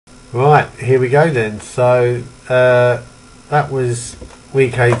Right, here we go then. So that was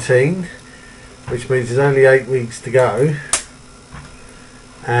week 18, which means there's only 8 weeks to go,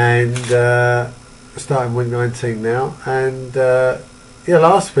 and starting week 19 now. And yeah,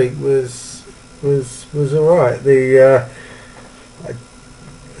 last week was all right. I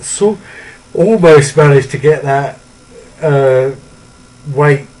almost managed to get that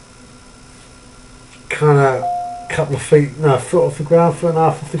weight kind of couple of feet, no, foot off the ground, foot and a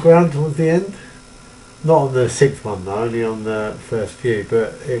half off the ground towards the end. Not on the 6th one though, only on the first few.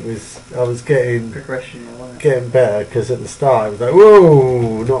 But I was getting progression, getting better, because at the start it was like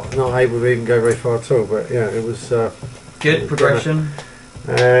whoa, not able to even go very far at all. But yeah, it was good progression.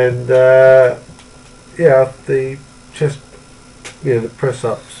 And yeah, the chest, the press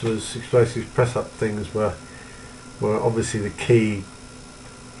ups was explosive press up things were obviously the key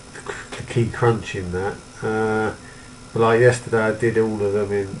crunch in that. But like yesterday, I did all of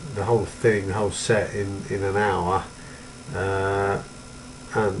them in the whole set in an hour, and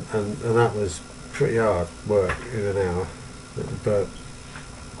that was pretty hard work in an hour. But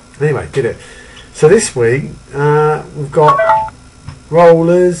anyway, did it. So this week we've got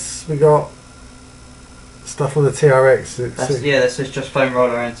rollers, we got stuff on the TRX. This is just foam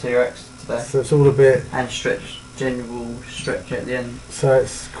roller and TRX today. So it's all a bit and general stretch at the end. So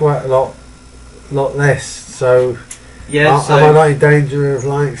it's quite a lot less. So yeah, am I not in danger of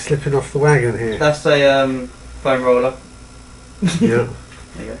like slipping off the wagon here? That's a foam roller. Yeah.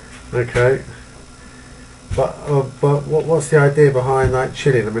 There you go. Okay. But what's the idea behind like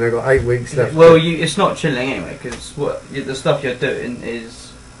chilling? I mean, I've got 8 weeks left. Well, it's not chilling anyway, because the stuff you're doing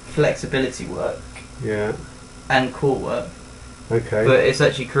is flexibility work. Yeah. And core work. Okay. But it's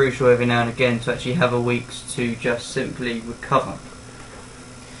actually crucial every now and again to actually have a weeks to just simply recover.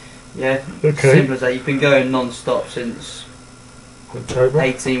 Yeah. Okay. Simple as that. You've been going non-stop since October.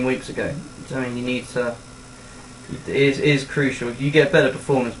 18 weeks ago. So, I mean, you need to. It is crucial. You get better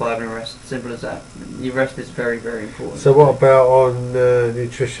performance by having a rest. Simple as that. Your rest is very, very important. So what about on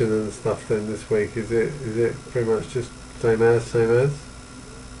nutrition and stuff then this week? Is it pretty much just same as?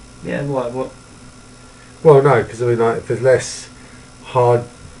 Yeah. Why? What? Well, no, because I mean, like, if there's less hard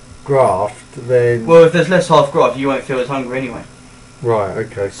graft, then if there's less hard graft, you won't feel as hungry anyway. Right.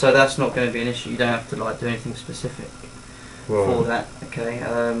 Okay. So that's not going to be an issue. You don't have to like do anything specific for that. Okay.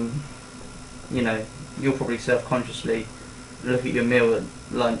 You'll probably self-consciously look at your meal at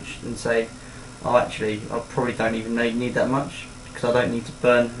lunch and say, "Oh, actually, I probably don't even need that much, because I don't need to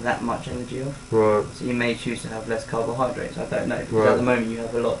burn that much energy off." Right. So you may choose to have less carbohydrates. I don't know, because right. At the moment you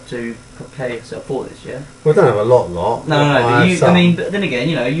have a lot to prepare yourself for this. Yeah. Well, I don't have a lot. No. But then again,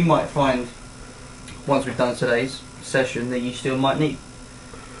 you might find once we've done today's session that you still might need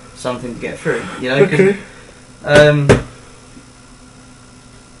something to get through. Okay.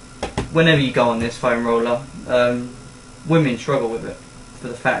 Whenever you go on this foam roller, women struggle with it for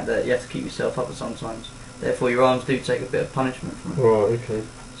the fact that you have to keep yourself up sometimes. Therefore, your arms do take a bit of punishment from it. Right. Okay.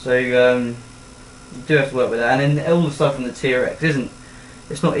 So you do have to work with that, and then all the stuff on the TRX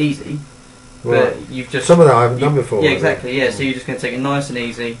it's not easy. Right. But you've just some of that I haven't done before. Yeah, exactly. Yeah, so you're just going to take it nice and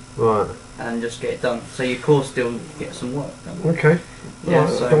easy. Right. And just get it done. So your core still gets some work done. Okay. Yeah. Right.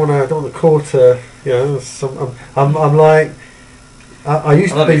 So I don't want the core to, I'm like. I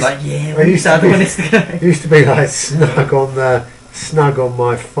used to be like, yeah. I used to be like snug on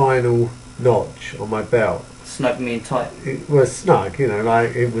my final notch on my belt. Snug mean tight. It was snug,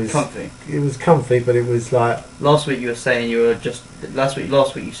 like it was comfy. It was comfy, but it was like last week you were saying you were just last week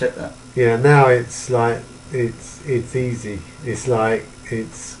you said that. Yeah, now it's like it's easy. It's like I'm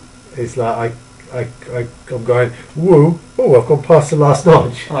going whoa, oh, I've gone past the last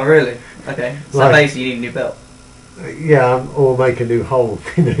notch. Oh really? Okay. So like, basically you need a new belt. Yeah, or make a new hole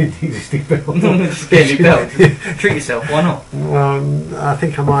in the existing belt. Just get a new belt. Treat yourself. Why not? I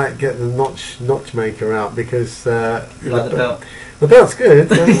think I might get the notch maker out, because you like the belt. The belt's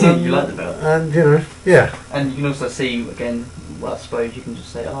good. And, you like the belt. And yeah. And you can also see again. Well, I suppose you can just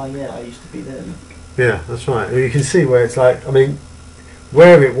say, "Oh yeah, I used to be there." Yeah, that's right. You can see where it's like. I mean,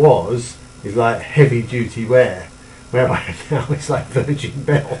 where it was is like heavy duty wear. Where I am now, it's like virgin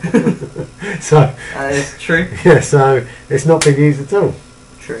belt. So it's true. Yeah, so it's not been used at all.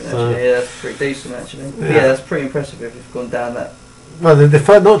 True, actually. Yeah, that's pretty decent, actually. Yeah, that's pretty impressive if you've gone down that. Well, the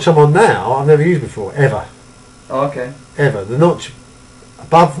first notch I'm on now, I've never used before, ever. Oh, okay. Ever. The notch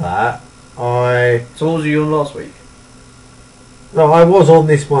above that, So what was you on last week? No, I was on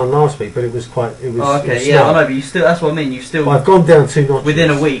this one last week, but it was Oh, okay, it was yeah, I know, but you still, that's what I mean, I've gone down 2 notches. Within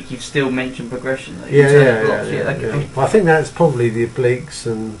a week, you've still mentioned progression, though. Yeah. I think that's probably the obliques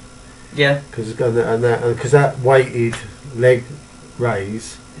and... Yeah. Because that weighted leg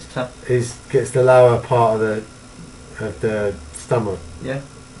raise It's tough. gets the lower part of the stomach. Yeah.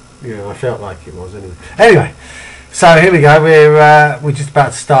 You know, I felt like it was anyway. Anyway, so here we go. We're just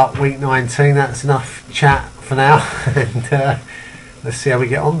about to start week 19. That's enough chat for now, and let's see how we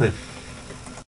get on then.